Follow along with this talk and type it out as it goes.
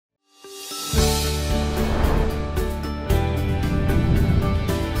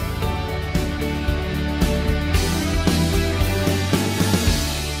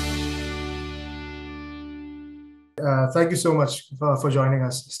Thank you so much for joining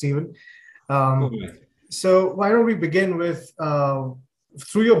us, Stephen. Oh, Um, yeah. so why don't we begin with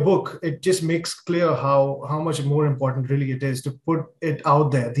through your book? It just makes clear how much more important really it is to put it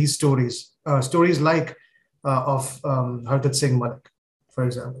out there. These stories like of Hardit Singh Malik, for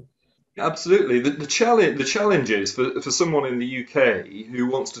example. Absolutely. The challenge is for someone in the UK who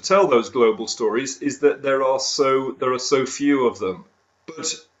wants to tell those global stories is that there are so few of them.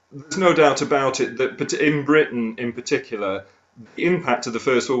 But there's no doubt about it that in Britain in particular, the impact of the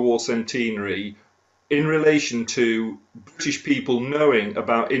First World War centenary in relation to British people knowing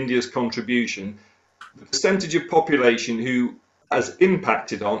about India's contribution, the percentage of population who has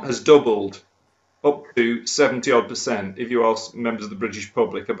impacted on has doubled up to 70 odd percent if you ask members of the British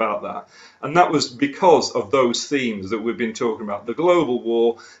public about that. And that was because of those themes that we've been talking about: the global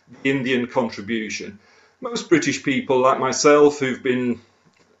war, the Indian contribution. Most British people, like myself, who've been,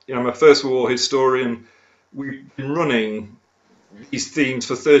 I'm a First World War historian, we've been running these themes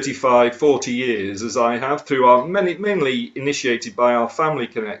for 35, 40 years, as I have, through our mainly initiated by our family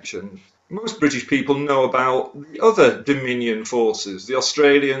connections. Most British people know about the other Dominion forces, the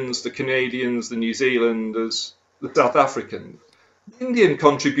Australians, the Canadians, the New Zealanders, the South Africans. The Indian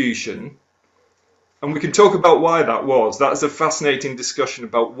contribution, and we can talk about why that was. That's a fascinating discussion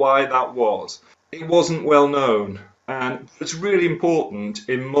about why that was. It wasn't well known, and it's really important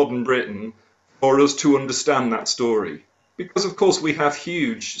in modern Britain for us to understand that story. Because of course we have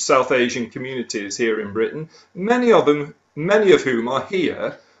huge South Asian communities here in Britain, many of whom are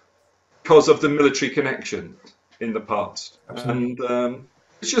here because of the military connection in the past. Absolutely. And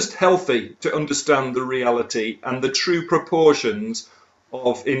it's just healthy to understand the reality and the true proportions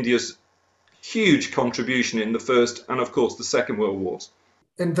of India's huge contribution in the First and, of course, the Second World Wars.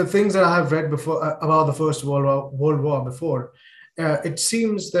 And the things that I have read before about the First World War before, it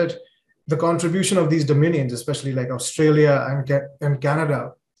seems that the contribution of these dominions, especially like Australia and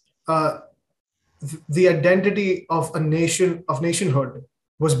Canada, uh, the identity of a nation, of nationhood,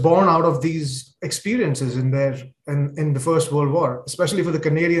 was born out of these experiences in the First World War, especially for the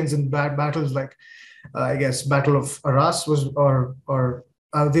Canadians in bad battles like I guess Battle of Arras was or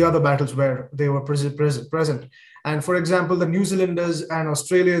the other battles where they were present. And for example, the New Zealanders and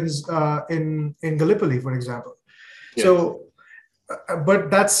Australians in Gallipoli, for example. Yes. So,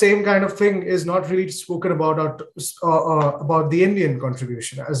 but that same kind of thing is not really spoken about the Indian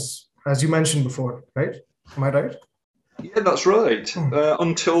contribution, as you mentioned before, right? Am I right? Yeah, that's right. Hmm.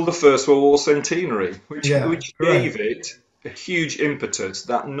 Until the First World War centenary, Yeah, which right. gave it a huge impetus,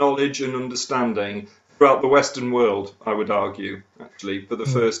 that knowledge and understanding throughout the Western world, I would argue, actually, for the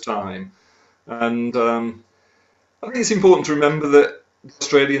Hmm. first time. And I think it's important to remember that the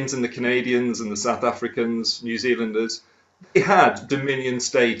Australians and the Canadians and the South Africans, New Zealanders, they had Dominion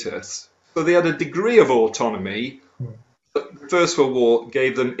status. So they had a degree of autonomy, Hmm. but the First World War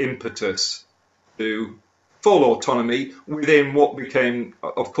gave them impetus to full autonomy within what became,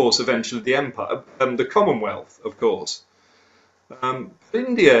 of course, eventually the Empire and the Commonwealth, of course.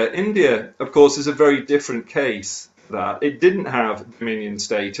 India, of course, is a very different case. That it didn't have Dominion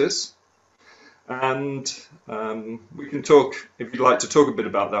status. And we can talk, if you'd like to talk a bit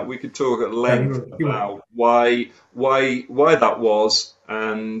about that, we could talk at Yeah, length we will. about why that was.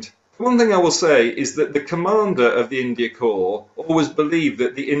 And one thing I will say is that the commander of the India Corps always believed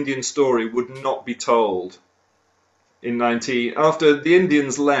that the Indian story would not be told after the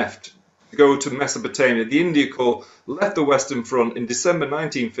Indians left to go to Mesopotamia. The India Corps left the Western Front in December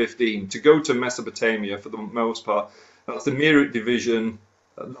 1915 to go to Mesopotamia for the most part. That's the Meerut Division,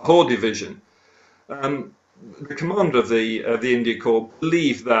 the Lahore Division. Um, the commander of the India Corps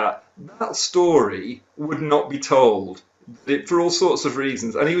believed that that story would not be told for all sorts of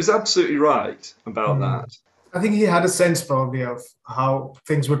reasons, and he was absolutely right about Hmm. that. I think he had a sense probably of how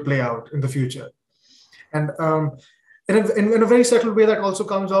things would play out in the future. And in a very subtle way, that also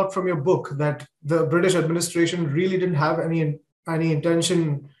comes out from your book that the British administration really didn't have any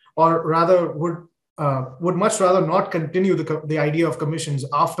intention, or rather would much rather not continue the idea of commissions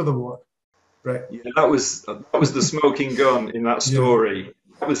after the war, right? Yeah, that was the smoking gun in that Yeah, story.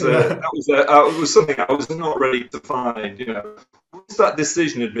 yeah, It was something I was not ready to find. Once that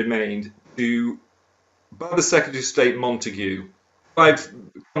decision had been made by the Secretary of State Montagu, who I've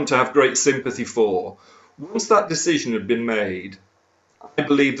come to have great sympathy for. Once that decision had been made, I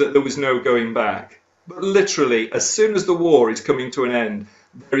believe that there was no going back. But literally, as soon as the war is coming to an end,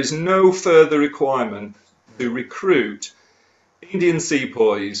 there is no further requirement to recruit Indian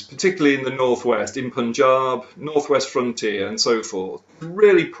sepoys, particularly in the northwest, in Punjab, northwest frontier, and so forth,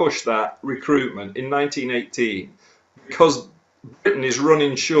 really pushed that recruitment in 1918 because Britain is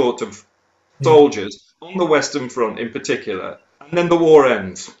running short of yeah. soldiers on the Western Front in particular, and then the war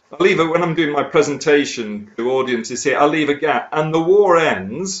ends. I leave it when I'm doing my presentation to audiences here. I leave a gap, and the war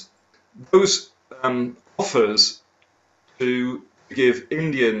ends. Those offers to give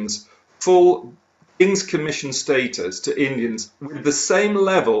Indians full King's Commission status to Indians with the same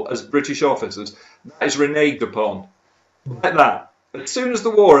level as British officers, that is reneged upon. Like that. As soon as the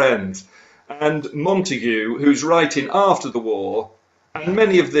war ends, and Montagu, who's writing after the war, and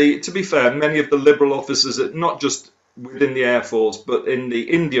many of the, to be fair, many of the Liberal officers, not just within the Air Force, but in the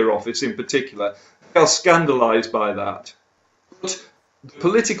India office in particular, they are scandalised by that. But the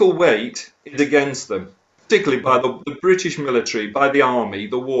political weight is against them, particularly by the British military, by the army,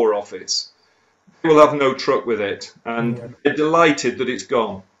 the War Office. They will have no truck with it, and they're delighted that it's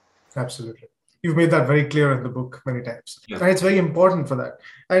gone. Absolutely. You've made that very clear in the book many times. Yeah. And it's very important for that.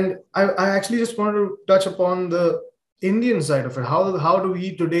 And I actually just wanted to touch upon the Indian side of it. How do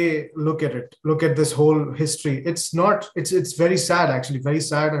we today look at it? Look at this whole history. It's very sad, actually, very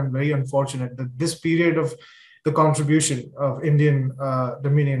sad and very unfortunate that this period of the contribution of Indian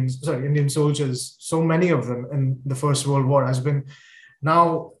Indian soldiers, so many of them in the First World War, has been,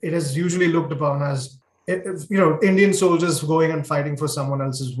 now it is usually looked upon as, Indian soldiers going and fighting for someone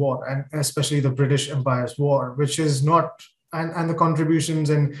else's war, and especially the British Empire's war, which is not, and the contributions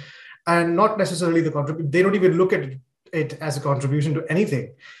and not necessarily the contribution. They don't even look at it as a contribution to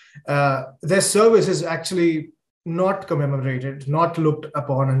anything. Their service is actually not commemorated, not looked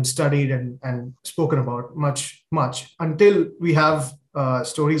upon and studied and spoken about much until we have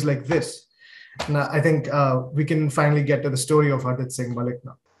stories like this. And I think we can finally get to the story of Hardit Singh Malik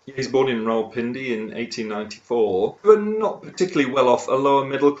now. He's born in Rawalpindi in 1894, but not particularly well off, a lower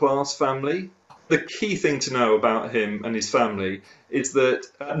middle class family. The key thing to know about him and his family is that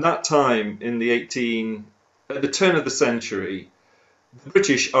at that time, at the turn of the century, the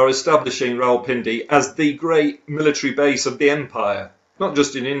British are establishing Rawalpindi as the great military base of the empire, not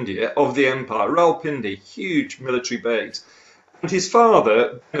just in India, of the empire. Rawalpindi, huge military base. And his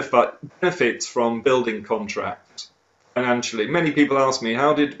father benefits from building contracts financially. Many people ask me,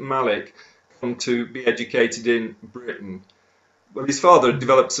 how did Malik come to be educated in Britain? Well, his father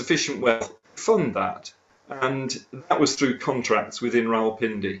developed sufficient wealth to fund that, and that was through contracts within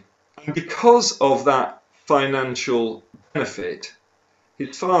Rawalpindi. And because of that financial benefit,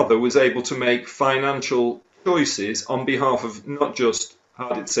 his father was able to make financial choices on behalf of not just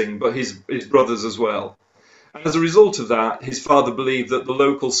Hardit Singh, but his brothers as well. And as a result of that, his father believed that the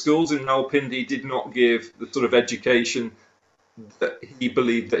local schools in Rawalpindi did not give the sort of education that he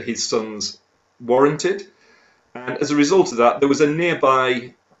believed that his sons warranted. And as a result of that, there was a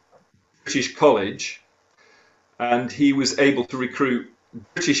nearby British college, and he was able to recruit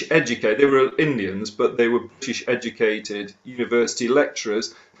British educated, they were Indians, but they were British educated university lecturers,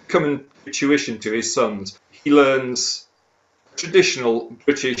 to come and give tuition to his sons. He learns traditional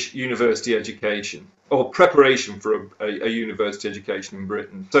British university education, or preparation for a university education in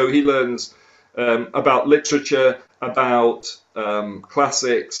Britain. So he learns about literature, about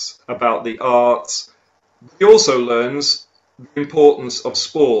classics, about the arts. He also learns the importance of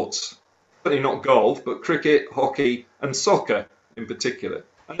sports, certainly not golf, but cricket, hockey and soccer in particular.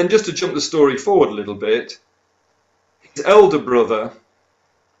 And then just to jump the story forward a little bit, his elder brother,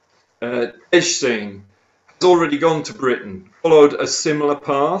 LHI Singh, has already gone to Britain, followed a similar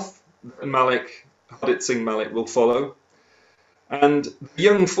path that Hardit Singh Malik will follow. And the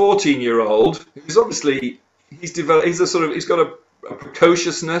young 14-year-old, who's obviously, he's got a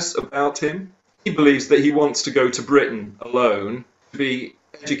precociousness about him. He believes that he wants to go to Britain alone to be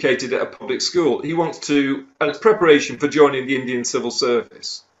educated at a public school. He wants to, as preparation for joining the Indian Civil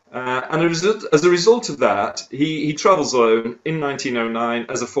Service. And as a result of that, he travels alone in 1909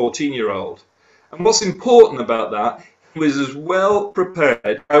 as a 14-year-old. And what's important about that, he was as well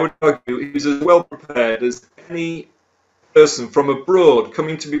prepared, I would argue, he was as well prepared as any person from abroad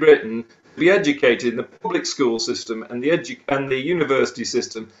coming to Britain to be educated in the public school system and the university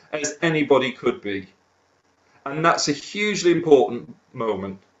system as anybody could be. And that's a hugely important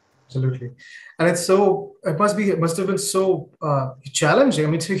moment. Absolutely. And it must have been so challenging. I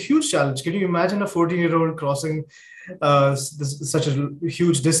mean, it's a huge challenge. Can you imagine a 14-year-old crossing such a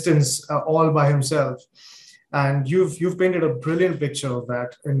huge distance all by himself? And you've painted a brilliant picture of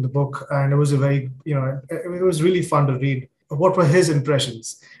that in the book. And it was it was really fun to read. What were his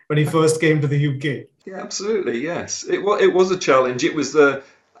impressions when he first came to the UK? Yeah, absolutely. Yes, it was a challenge. It was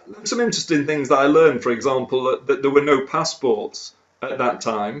some interesting things that I learned. For example, that there were no passports at that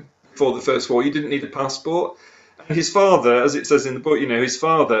time. Before the First War, you didn't need a passport. And his father, as it says in the book, his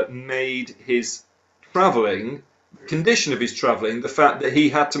father made his travelling the condition of his travelling, the fact that he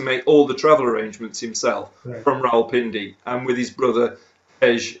had to make all the travel arrangements himself Right. from Rawalpindi and with his brother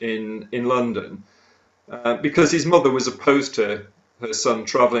Tej in London, because his mother was opposed to her son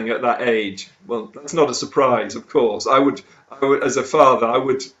travelling at that age. Well, that's not a surprise, of course. I would, as a father, I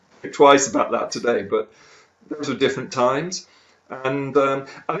would think twice about that today, but those were different times. And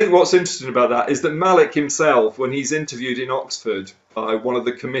I think what's interesting about that is that Malik himself, when he's interviewed in Oxford by one of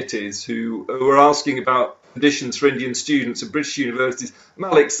the committees who were asking about conditions for Indian students at British universities,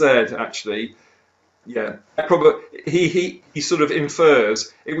 Malik said, actually, yeah, probably he sort of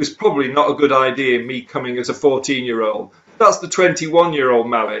infers it was probably not a good idea me coming as a 14-year-old. That's the 21-year-old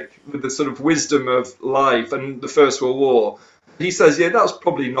Malik with the sort of wisdom of life and the First World War. He says, yeah, that's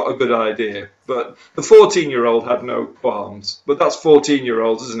probably not a good idea. But the 14-year-old had no qualms. But that's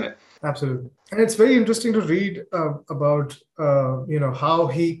 14-year-olds, isn't it? Absolutely. And it's very interesting to read about, how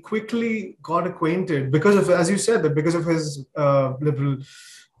he quickly got acquainted because of, as you said, that because of his liberal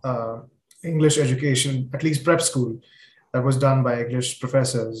English education, at least prep school, that was done by English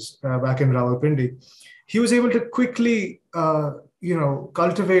professors back in Rawalpindi. He was able to quickly,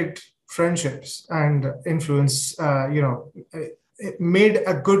 cultivate friendships and influence, it made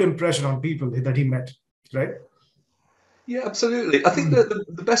a good impression on people that he met, right? Yeah, absolutely. I think that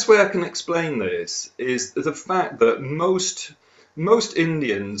the best way I can explain this is the fact that most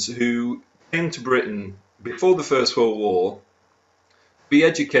Indians who came to Britain before the First World War, be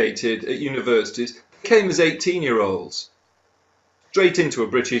educated at universities, came as 18-year-olds, straight into a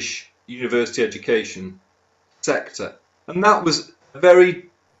British university education sector. And that was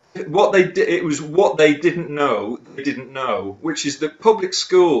what they did, it was what they didn't know, which is that public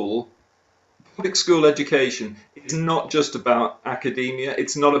school education is not just about academia,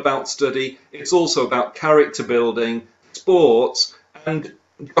 it's not about study, it's also about character building, sports, and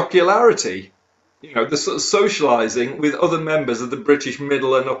jocularity. The sort of socialising with other members of the British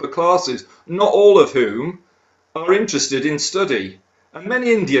middle and upper classes, not all of whom are interested in study. And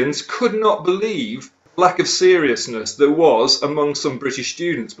many Indians could not believe the lack of seriousness there was among some British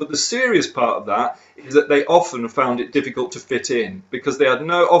students. But the serious part of that is that they often found it difficult to fit in because they had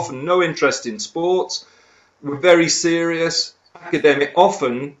often no interest in sports, were very serious, academic,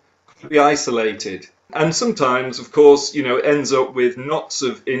 often could be isolated. And sometimes, of course, it ends up with knots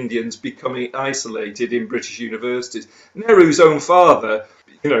of Indians becoming isolated in British universities. Nehru's own father,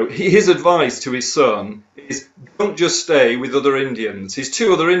 his advice to his son is don't just stay with other Indians. His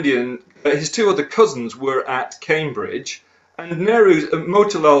two other cousins were at Cambridge, and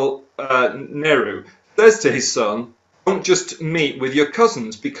Motilal Nehru says to his son, don't just meet with your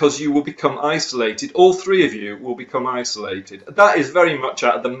cousins because you will become isolated. All three of you will become isolated. That is very much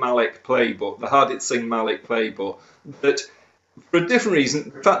out of the Malik playbook, the Hardit Singh Malik playbook. That for a different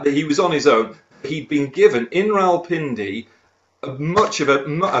reason, the fact that he was on his own, he'd been given in Rawalpindi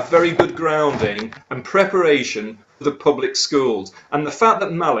a very good grounding and preparation for the public schools. And the fact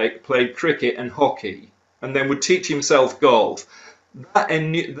that Malik played cricket and hockey and then would teach himself golf, that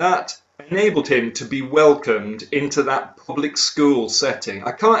enabled him to be welcomed into that public school setting.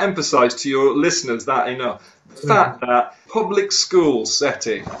 I can't emphasize to your listeners that enough. The fact that public school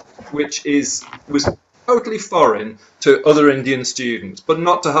setting, which was totally foreign to other Indian students, but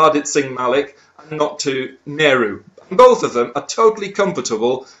not to Hardit Singh Malik and not to Nehru. Both of them are totally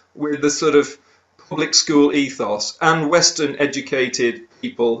comfortable with the sort of public school ethos and Western educated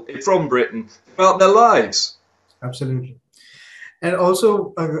people from Britain throughout their lives. Absolutely. And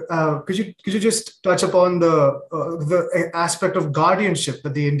also, could you just touch upon the aspect of guardianship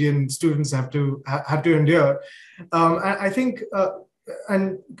that the Indian students have to endure? And I think,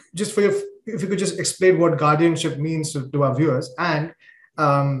 and just if you could just explain what guardianship means to our viewers. And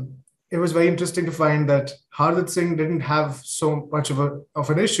it was very interesting to find that Hardit Singh didn't have so much of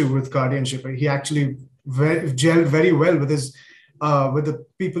an issue with guardianship. He actually gelled very well with with the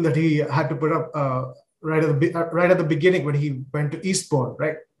people that he had to put up. Right at the beginning when he went to Eastbourne,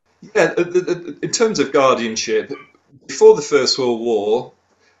 right? Yeah, in terms of guardianship, before the First World War,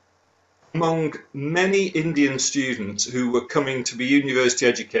 among many Indian students who were coming to be university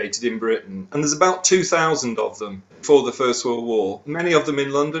educated in Britain, and there's about 2,000 of them before the First World War, many of them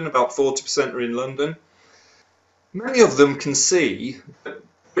in London, about 40% are in London, many of them can see that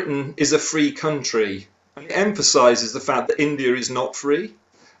Britain is a free country, and it emphasises the fact that India is not free.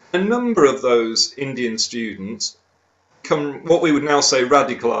 A number of those Indian students become what we would now say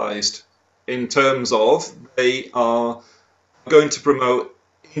radicalised in terms of they are going to promote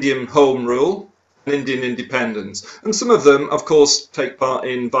Indian home rule. and Indian independence. And some of them, of course, take part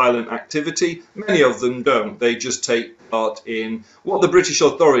in violent activity. Many of them don't. They just take part in what the British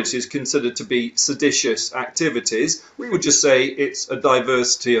authorities consider to be seditious activities. We would just say it's a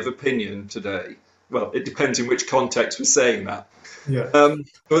diversity of opinion today. Well, it depends in which context we're saying that. Yeah.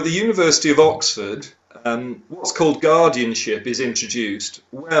 But at the University of Oxford, what's called guardianship is introduced,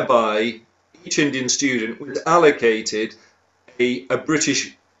 whereby each Indian student was allocated a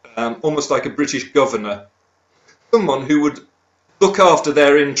British, almost like a British governor, someone who would look after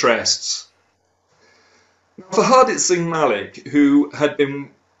their interests. Now, for Hardit Singh Malik, who had been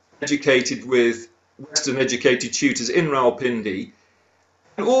educated with Western educated tutors in Rawalpindi,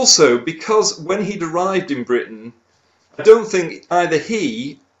 and also because when he'd arrived in Britain, I don't think either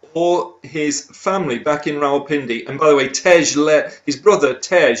he or his family back in Rawalpindi, and by the way, his brother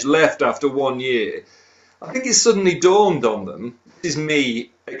Tej left after 1 year. I think it suddenly dawned on them, this is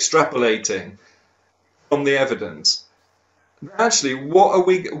me extrapolating from the evidence, actually,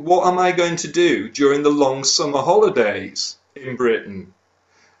 what am I going to do during the long summer holidays in Britain?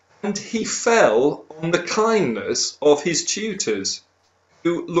 And he fell on the kindness of his tutors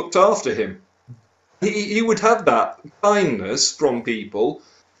who looked after him. He would have that kindness from people.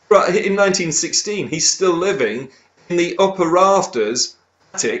 But in 1916, he's still living in the upper rafters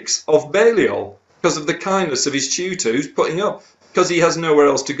attics of Balliol because of the kindness of his tutor who's putting up, because he has nowhere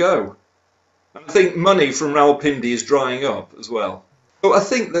else to go. And I think money from Rawalpindi is drying up as well. So I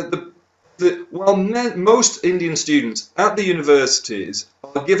think that while most Indian students at the universities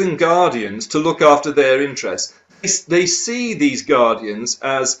are given guardians to look after their interests, they see these guardians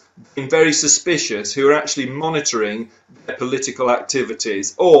as being very suspicious, who are actually monitoring their political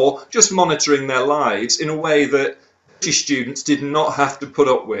activities or just monitoring their lives in a way that British students did not have to put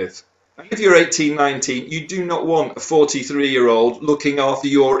up with. And if you're 18, 19, you do not want a 43-year-old looking after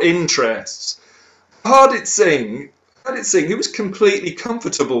your interests. Hardit Singh, he was completely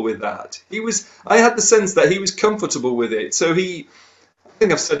comfortable with that. I had the sense that he was comfortable with it. So I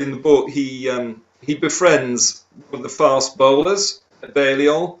think I've said in the book, he befriends one of the fast bowlers at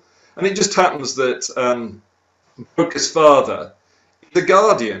Balliol, and it just happens that Booker's father is the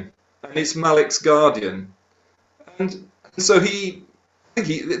guardian, and it's Malik's guardian, and so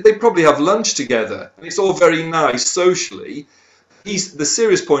they probably have lunch together, and it's all very nice socially. The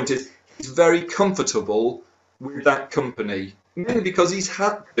serious point is he's very comfortable with that company, mainly because he's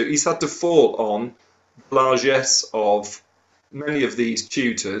had to fall on the largesse of many of these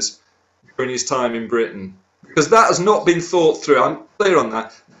tutors during his time in Britain, because that has not been thought through. I'm clear on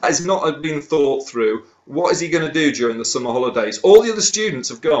that. That has not been thought through. What is he going to do during the summer holidays? All the other students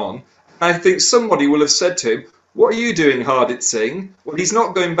have gone. I think somebody will have said to him, "What are you doing, Hardit Singh?" Well, he's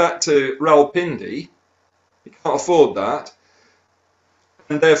not going back to Rawalpindi. He can't afford that.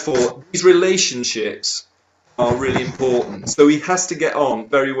 And therefore, these relationships are really important. So he has to get on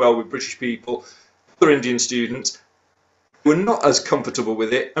very well with British people, other Indian students, were not as comfortable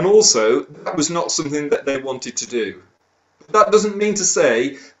with it, and also that was not something that they wanted to do. That doesn't mean to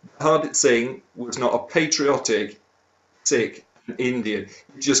say Hardit Singh was not a patriotic Sikh Indian.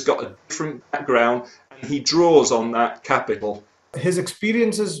 He just got a different background, and he draws on that capital. His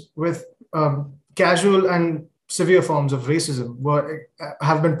experiences with casual and severe forms of racism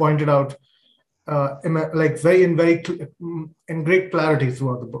have been pointed out in great clarity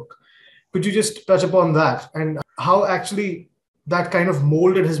throughout the book. Could you just touch upon that and how actually that kind of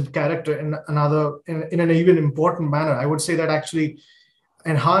molded his character in an even important manner? I would say that actually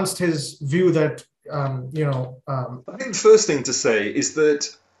enhanced his view that, I think the first thing to say is that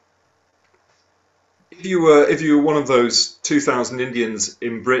if you were one of those 2,000 Indians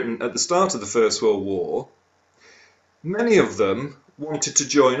in Britain at the start of the First World War, many of them wanted to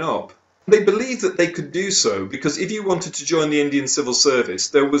join up. They believed that they could do so because if you wanted to join the Indian Civil Service,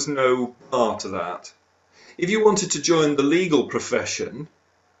 there was no bar to that. If you wanted to join the legal profession,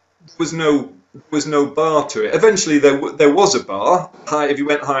 there was no bar to it. Eventually, there was a bar if you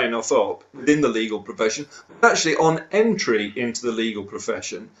went high enough up within the legal profession. But actually, on entry into the legal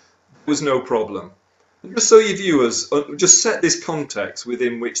profession, there was no problem. And just so your viewers just set this context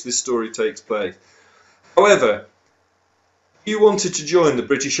within which this story takes place. However, you wanted to join the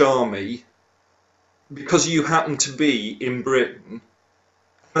British Army because you happened to be in Britain,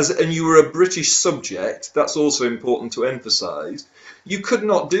 and you were a British subject. That's also important to emphasise. You could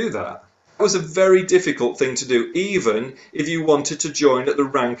not do that. That was a very difficult thing to do, even if you wanted to join at the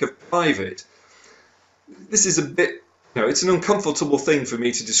rank of private. This is a bit, it's an uncomfortable thing for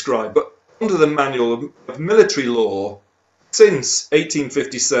me to describe, but under the Manual of Military Law, since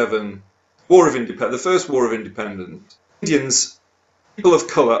 1857, the First War of Independence, Indians people of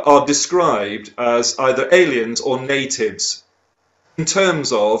colour are described as either aliens or natives in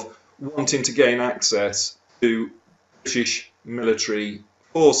terms of wanting to gain access to British military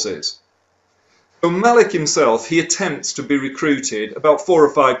forces. So Malik himself, he attempts to be recruited about 4 or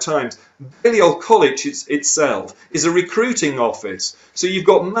 5 times. Balliol College itself is a recruiting office. So you've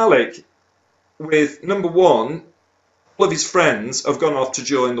got Malik with, number one, all of his friends have gone off to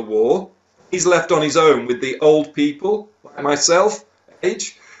join the war. He's left on his own with the old people, like myself,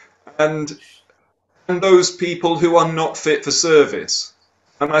 age, and those people who are not fit for service.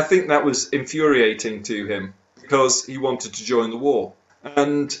 And I think that was infuriating to him because he wanted to join the war.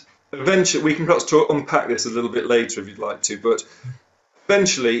 And eventually, we can perhaps unpack this a little bit later if you'd like to, but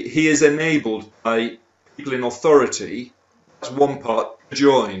eventually he is enabled by people in authority, that's one part, to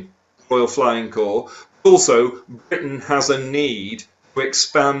join the Royal Flying Corps. Also, Britain has a need to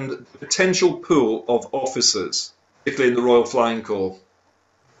expand the potential pool of officers, particularly in the Royal Flying Corps.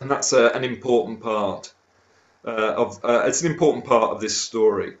 And that's an important part it's an important part of this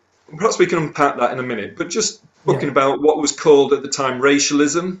story. Perhaps we can unpack that in a minute, but just talking about what was called at the time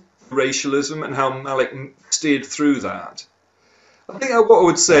racialism and how Malik steered through that. I think what I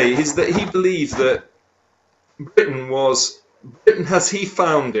would say is that he believed that Britain as he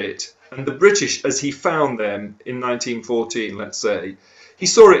found it, and the British as he found them in 1914, let's say, he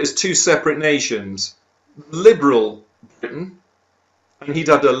saw it as two separate nations. Liberal Britain, and he'd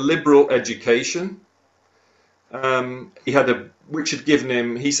had a liberal education. Which had given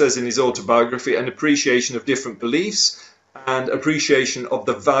him, he says in his autobiography, an appreciation of different beliefs and appreciation of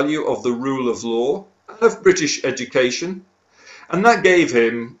the value of the rule of law and of British education. And that gave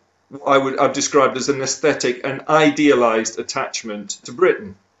him what I've described as an aesthetic and idealised attachment to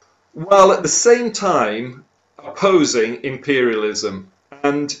Britain, while at the same time opposing imperialism.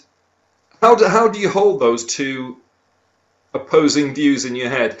 And how do you hold those two opposing views in your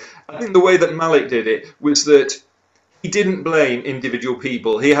head? I think the way that Malik did it was that he didn't blame individual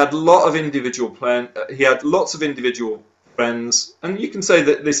people. He had lots of individual friends, and you can say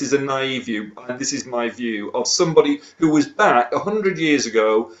that this is a naive view, and this is my view of somebody who was back 100 years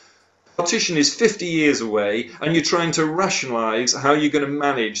ago. Partition is 50 years away, and you're trying to rationalise how you're going to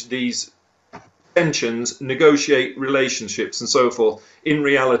manage these tensions, negotiate relationships, and so forth in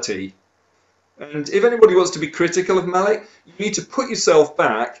reality. And if anybody wants to be critical of Malik, you need to put yourself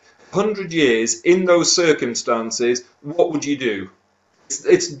back 100 years in those circumstances. What would you do?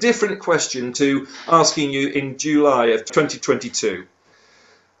 It's a different question to asking you in July of 2022.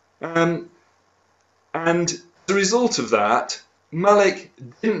 And as a result of that, Malik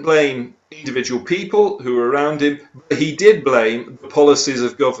didn't blame individual people who were around him, but he did blame the policies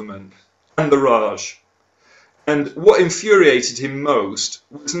of government and the Raj. And what infuriated him most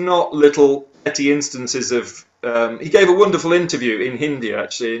was not little petty instances of. He gave a wonderful interview in Hindi,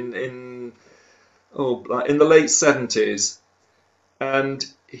 actually, in the late 70s, and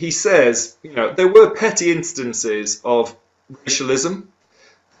he says, there were petty instances of racialism.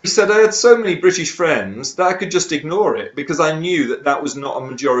 He said, I had so many British friends that I could just ignore it because I knew that that was not a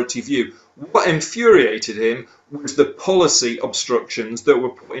majority view. What infuriated him was the policy obstructions that were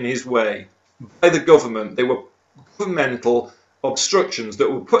put in his way by the government. They were governmental obstructions that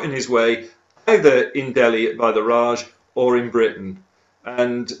were put in his way, either in Delhi by the Raj or in Britain.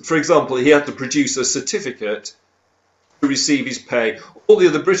 And, for example, he had to produce a certificate to receive his pay. All the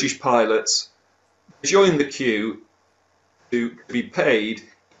other British pilots joined the queue to be paid.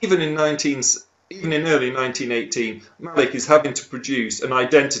 Even in early 1918, Malik is having to produce an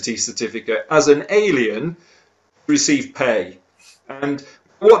identity certificate as an alien to receive pay. And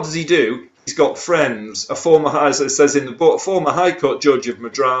what does he do? He's got friends, as it says in the book, a former High Court judge of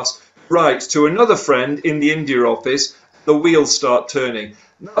Madras, writes to another friend in the India office, the wheels start turning.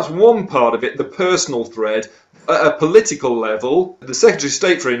 That's one part of it, the personal thread. At a political level, the Secretary of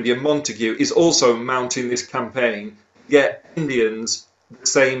State for India, Montagu, is also mounting this campaign to get Indians the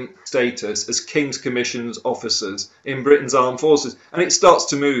same status as King's Commission's officers in Britain's armed forces. And it starts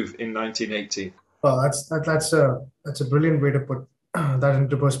to move in 1918. Well, that's a brilliant way to put that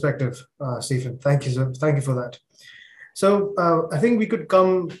into perspective, Stephen. Thank you, sir. Thank you for that. So I think we could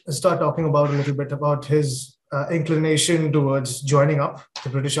start talking about a little bit about his inclination towards joining up the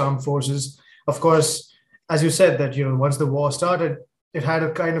British Armed Forces. Of course, as you said, that once the war started, it had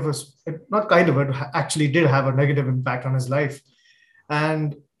it actually did have a negative impact on his life,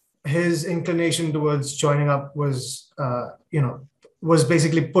 and his inclination towards joining up was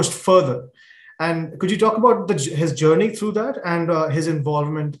basically pushed further. And could you talk about his journey through that and his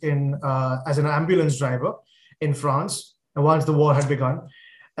involvement in as an ambulance driver in France once the war had begun?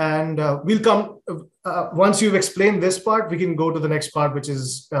 And we'll come, once you've explained this part, we can go to the next part, which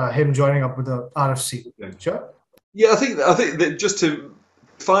is him joining up with the RFC. Okay. Sure? Yeah, I think that just to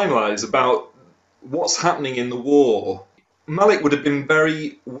finalise about what's happening in the war, Malik would have been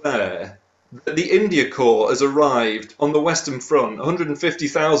very aware that the India Corps has arrived on the Western Front,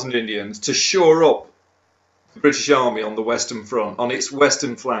 150,000 Indians, to shore up the British Army on the Western Front, on its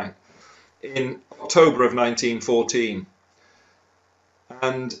western flank, in October of 1914.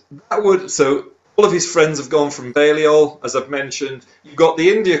 And that would, so all of his friends have gone from Balliol, as I've mentioned. You've got the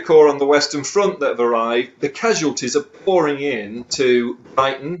India Corps on the Western Front that have arrived. The casualties are pouring in to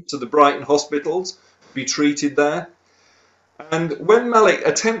Brighton, to the Brighton hospitals, to be treated there. And when Malik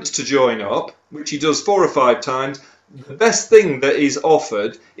attempts to join up, which he does 4 or 5 times, the best thing that is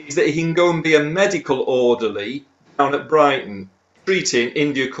offered is that he can go and be a medical orderly down at Brighton, treating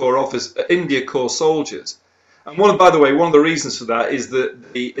India Corps soldiers. And by the way, one of the reasons for that is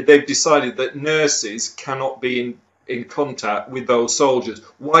that they've decided that nurses cannot be in contact with those soldiers.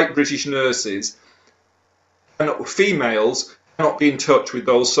 White British nurses, females, cannot be in touch with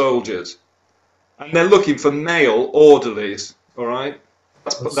those soldiers. And they're looking for male orderlies, all right?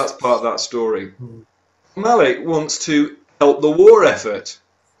 That's part of that story. Malik wants to help the war effort.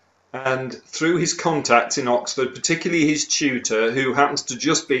 And through his contacts in Oxford, particularly his tutor, who happens to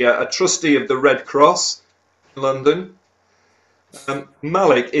just be a trustee of the Red Cross in London,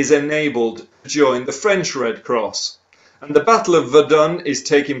 Malik is enabled to join the French Red Cross. And the Battle of Verdun is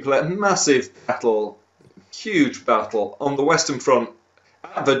taking place, a massive battle, huge battle on the Western Front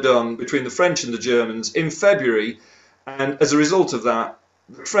at Verdun between the French and the Germans in February, and as a result of that,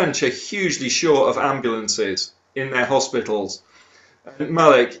 the French are hugely short of ambulances in their hospitals. And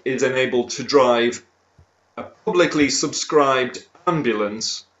Malik is enabled to drive a publicly subscribed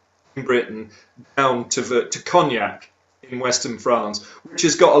ambulance in Britain down to Cognac in Western France, which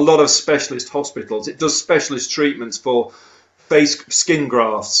has got a lot of specialist hospitals. It does specialist treatments for face skin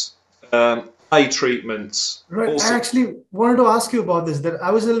grafts, eye treatments. Right. Also, I actually wanted to ask you about this, that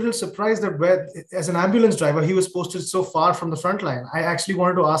I was a little surprised that as an ambulance driver, he was posted so far from the front line. I actually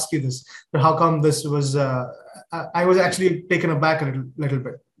wanted to ask you this, that how come this was, I was actually taken aback a little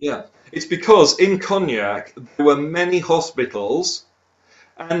bit. Yeah, it's because in Cognac, there were many hospitals,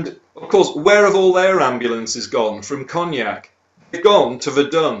 and of course, where have all their ambulances gone from Cognac? They've gone to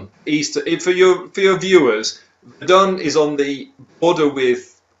Verdun. For your viewers, Verdun is on the border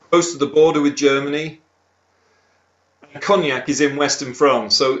close to the border with Germany. And Cognac is in Western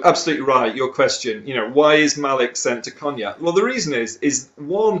France. So absolutely right, your question, why is Malik sent to Cognac? Well, the reason is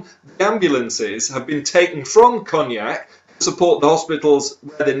one, the ambulances have been taken from Cognac to support the hospitals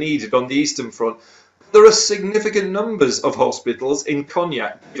where they're needed on the Eastern Front. There are significant numbers of hospitals in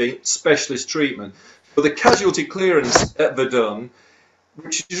Cognac giving specialist treatment. But the casualty clearance at Verdun,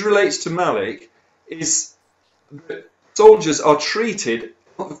 which relates to Malik, is that soldiers are treated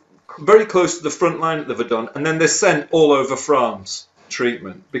very close to the front line at the Verdun, and then they're sent all over France for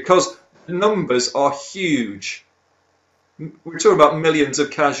treatment because the numbers are huge. We're talking about millions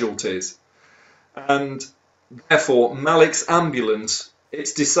of casualties, and therefore Malik's ambulance,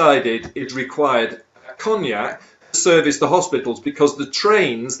 it's decided, is required at Cognac to service the hospitals because the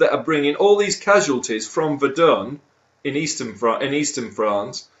trains that are bringing all these casualties from Verdun in Eastern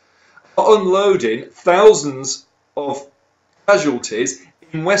France are unloading thousands of casualties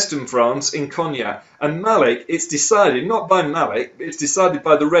in Western France, in Cognac. And Malik, it's decided, not by Malik, it's decided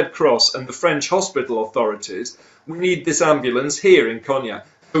by the Red Cross and the French hospital authorities, we need this ambulance here in Cognac.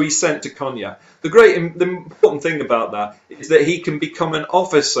 So he's sent to Cognac. The important thing about that is that he can become an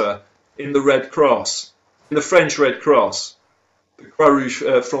officer in the Red Cross, in the French Red Cross, the Croix-Rouge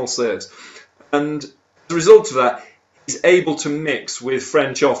Française. And as a result of that, he's able to mix with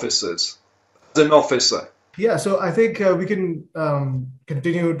French officers as an officer. Yeah, so I think we can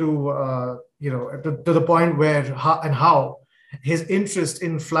continue to to the point where how his interest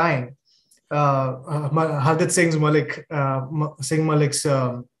in flying, Hardit Singh Malik's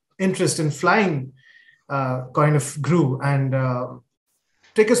interest in flying kind of grew, and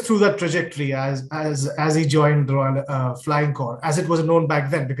take us through that trajectory as he joined the Royal Flying Corps, as it was known back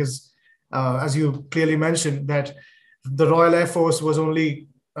then, because as you clearly mentioned that the Royal Air Force was only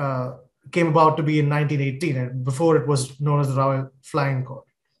came about to be in 1918, and before it was known as the Royal Flying Corps.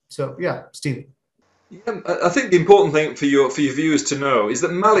 So yeah, Stephen. Yeah, I think the important thing for your viewers to know is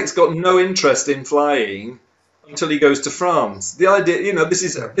that Malik's got no interest in flying until he goes to France. The idea, this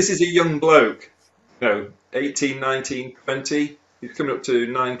is a young bloke, 18, 19, 20. He's coming up to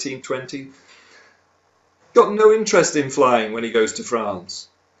 19, 20. Got no interest in flying when he goes to France.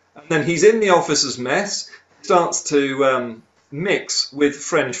 And then he's in the officers' mess, starts to mix with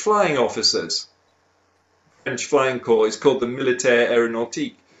French flying officers. French flying corps is called the Militaire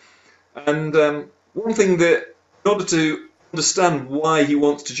Aéronautique. And one thing that, in order to understand why he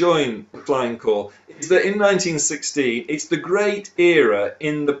wants to join the flying corps, is that in 1916, it's the great era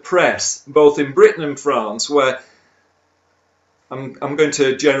in the press, both in Britain and France, where I'm going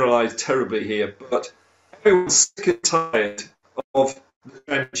to generalise terribly here, but everyone's sick and tired of the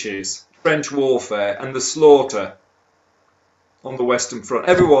trenches, French warfare, and the slaughter on the Western Front.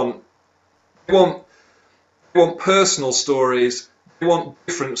 Everyone want personal stories, they want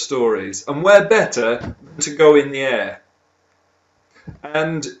different stories, and where better than to go in the air.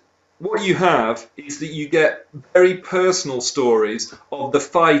 And what you have is that you get very personal stories of the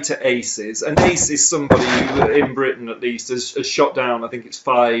fighter aces. An ace is somebody who, in Britain at least, has shot down, I think it's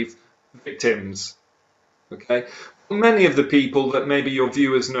 5 victims. Okay, many of the people that maybe your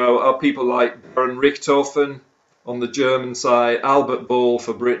viewers know are people like Baron Richthofen on the German side, Albert Ball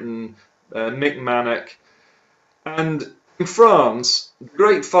for Britain, Mick Mannock. And in France, the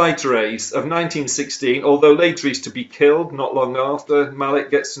great fighter ace of 1916, although later he's to be killed not long after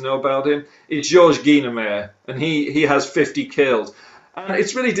Malik gets to know about him, is Georges Guynemer, and he has 50 kills. And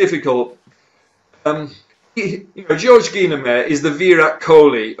it's really difficult. Georges Guynemer is the Virat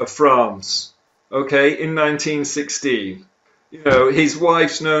Kohli of France, okay, in 1916. His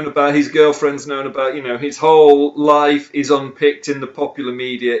wife's known about, his girlfriend's known about, his whole life is unpicked in the popular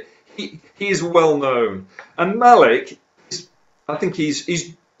media. He is well known, and Malik, I think he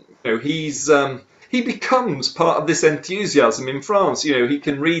becomes part of this enthusiasm in France. He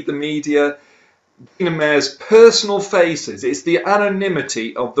can read the media. Guynemer's personal faces. It's the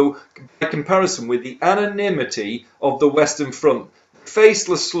anonymity of by comparison with the anonymity of the Western Front,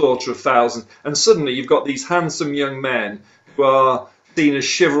 faceless slaughter of thousands, and suddenly you've got these handsome young men who are seen as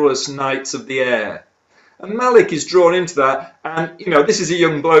chivalrous knights of the air. And Malik is drawn into that, and this is a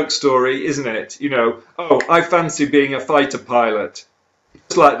young bloke story, isn't it? Oh, I fancy being a fighter pilot,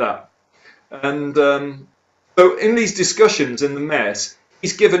 just like that. And so in these discussions in the mess,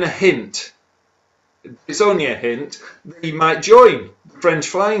 he's given a hint. It's only a hint that he might join the French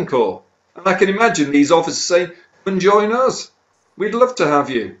Flying Corps. And I can imagine these officers saying, "Come and join us. We'd love to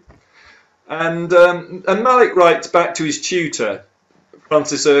have you." And Malik writes back to his tutor,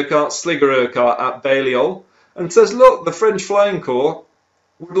 Francis Urquhart, Sligger Urquhart at Balliol, and says, "Look, the French Flying Corps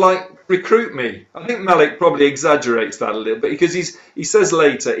would like to recruit me." I think Malik probably exaggerates that a little bit, because he says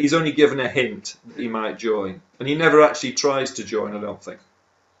later he's only given a hint that he might join, and he never actually tries to join, I don't think.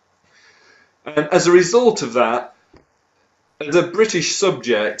 And as a result of that, as a British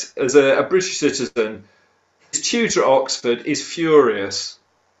subject, as a British citizen, his tutor at Oxford is furious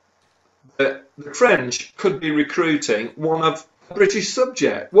that the French could be recruiting one of British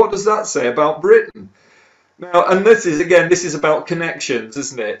subject. What does that say about Britain? Now, and this is about connections,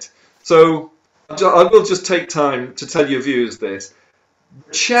 isn't it? So I will just take time to tell your viewers this.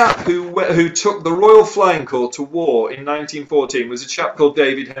 The chap who took the Royal Flying Corps to war in 1914 was a chap called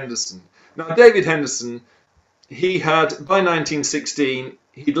David Henderson. Now, David Henderson, he had, by 1916,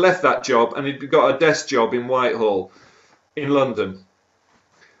 he'd left that job and he'd got a desk job in Whitehall in London.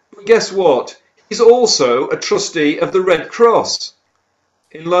 But guess what? He's also a trustee of the Red Cross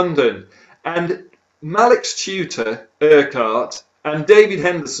in London. And Malik's tutor, Urquhart, and David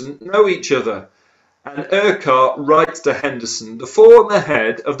Henderson know each other. And Urquhart writes to Henderson, the former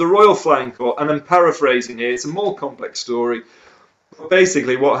head of the Royal Flying Corps, and I'm paraphrasing here, it's a more complex story. But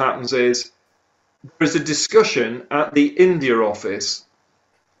basically what happens is there's a discussion at the India office,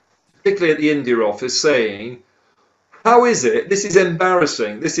 particularly at the India office, saying, how is it, this is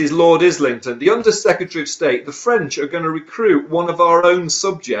embarrassing, this is Lord Islington, the Under Secretary of State, the French are going to recruit one of our own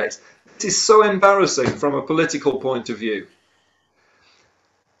subjects. This is so embarrassing from a political point of view.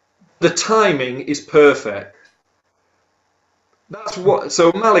 The timing is perfect.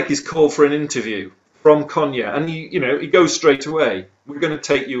 So Malik is called for an interview from Konya, and he goes straight away. We're going to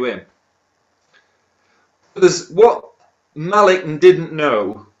take you in. But what Malik didn't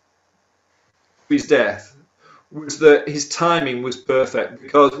know, his death, was that his timing was perfect,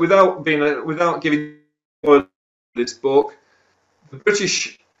 because without giving this book, the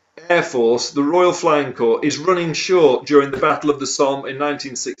British Air Force, the Royal Flying Corps, is running short during the Battle of the Somme in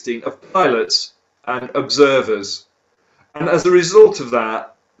 1916 of pilots and observers. And as a result of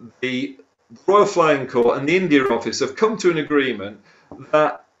that, the Royal Flying Corps and the India office have come to an agreement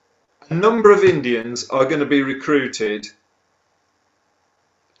that a number of Indians are going to be recruited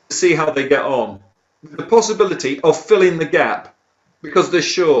to see how they get on. The possibility of filling the gap, because they're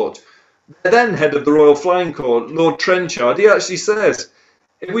short. The then head of the Royal Flying Corps, Lord Trenchard, he actually says,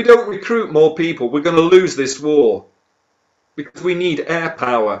 if we don't recruit more people, we're going to lose this war. because we need air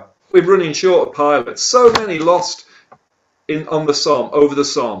power. We're running short of pilots. So many lost on the Somme, over the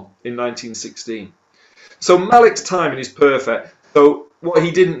Somme in 1916. So Malik's timing is perfect. So what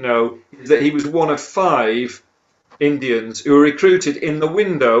he didn't know is that he was one of 5 Indians who were recruited in the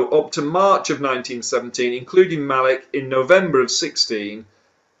window up to March of 1917, including Malik in November of 16,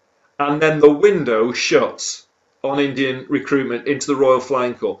 and then the window shuts on Indian recruitment into the Royal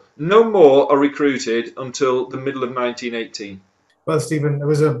Flying Corps. No more are recruited until the middle of 1918. Well, Stephen, it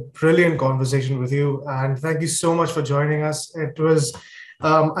was a brilliant conversation with you, and thank you so much for joining us. It was,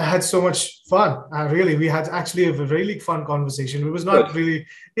 I had so much fun. Really, we had actually a really fun conversation. It was not Good. really,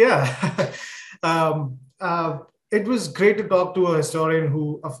 yeah. um, it was great to talk to a historian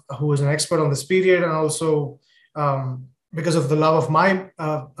who was an expert on this period, and also because of the love of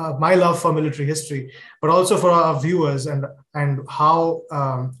my love for military history, but also for our viewers and how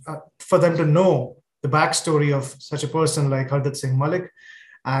for them to know the backstory of such a person like Hardit Singh Malik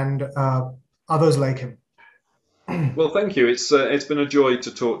and others like him. Well, thank you. It's been a joy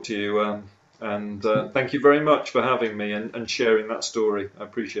to talk to you, and thank you very much for having me and sharing that story. I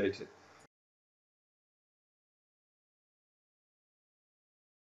appreciate it.